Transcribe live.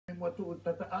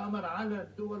وتتآمر على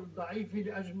الدول الضعيفة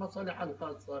لأجل مصالحها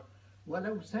الخاصة،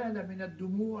 ولو سال من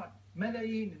الدموع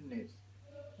ملايين الناس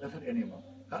لفرق ما.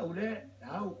 هؤلاء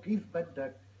كيف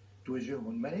بدك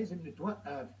تواجههم؟ ما لازم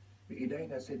نتوقف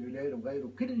بإيدينا سيلولار وغيره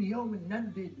كل يوم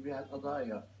نندد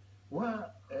بهالقضايا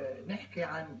ونحكي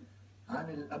عن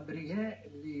الأبرياء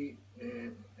اللي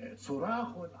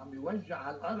صراخهم عم يوجع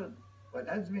على الأرض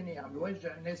والأزمنة عم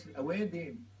يوجع الناس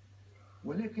الأوادم.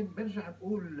 ولكن برجع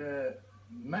بقول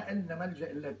ما إلنا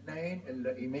ملجأ إلا اثنين،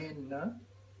 إلا إيماننا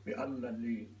بالله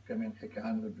اللي كمان حكى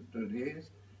عنه الدكتور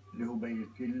ريس، اللي هو بي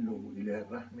الكل وإله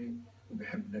الرحمة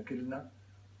وبحبنا كلنا.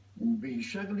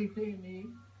 وبشغلة تاني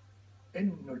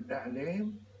إنه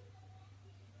الإعلام،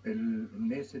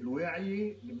 الناس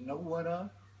الواعية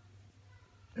المنورة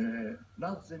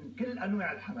نظم كل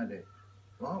أنواع الحملات.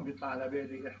 وهون بيطلع على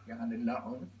بالي يحكي عن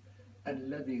اللاعنف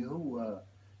الذي هو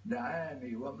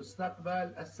دعامة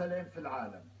ومستقبل السلام في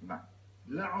العالم. نعم.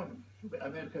 لا عنف. شو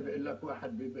بأمريكا بيقول لك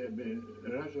واحد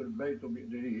رجل بيته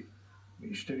بيقدر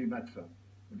يشتري مدفع،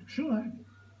 شو هذا؟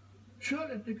 شو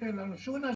الاتكال؟ شو